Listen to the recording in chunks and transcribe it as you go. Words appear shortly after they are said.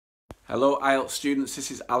Hello IELTS students,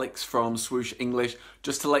 this is Alex from Swoosh English.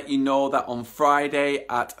 Just to let you know that on Friday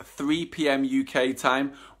at 3 p.m. UK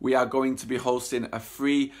time, we are going to be hosting a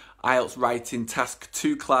free IELTS Writing Task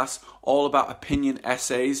 2 class all about opinion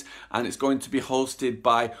essays, and it's going to be hosted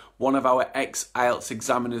by one of our ex-IELTS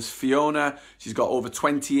examiners, Fiona. She's got over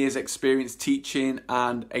 20 years experience teaching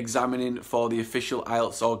and examining for the official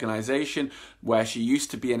IELTS organisation, where she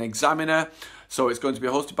used to be an examiner. So it's going to be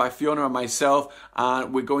hosted by Fiona and myself,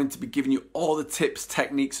 and we're going to be giving you all the tips,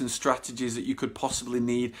 techniques and strategies that you could possibly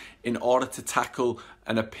need in order to tackle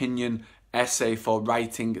an opinion essay for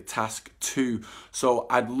writing task 2. So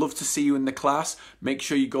I'd love to see you in the class. Make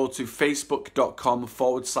sure you go to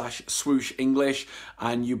facebook.com/swoosh English,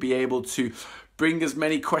 and you'll be able to bring as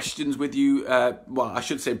many questions with you,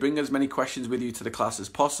 bring as many questions with you to the class as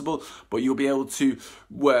possible, but you'll be able to,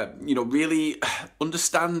 really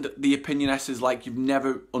understand the opinion essays like you've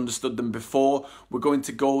never understood them before. We're going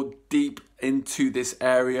to go deep into this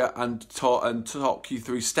area and talk you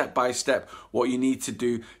through step by step what you need to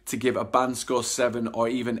do to give a band score 7 or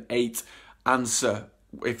even 8 answer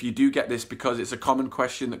if you do get this, because it's a common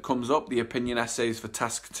question that comes up, the opinion essays for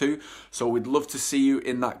task 2. So we'd love to see you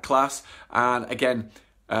in that class. And again,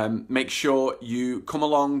 make sure you come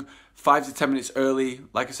along 5 to 10 minutes early.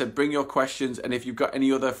 Like I said, bring your questions, and if you've got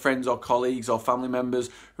any other friends or colleagues or family members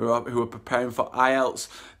who are preparing for IELTS,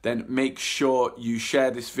 then make sure you share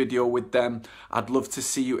this video with them. I'd love to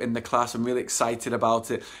see you in the class. I'm really excited about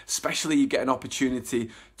it, especially you get an opportunity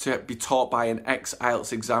to be taught by an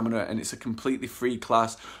ex-IELTS examiner, and it's a completely free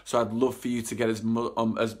class, so I'd love for you to get as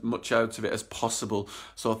much out of it as possible.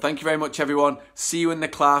 So thank you very much, everyone. See you in the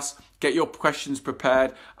class. Get your questions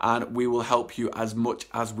prepared, and we will help you as much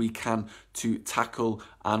as we can to tackle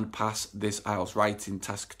and pass this IELTS Writing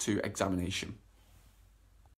Task 2 examination.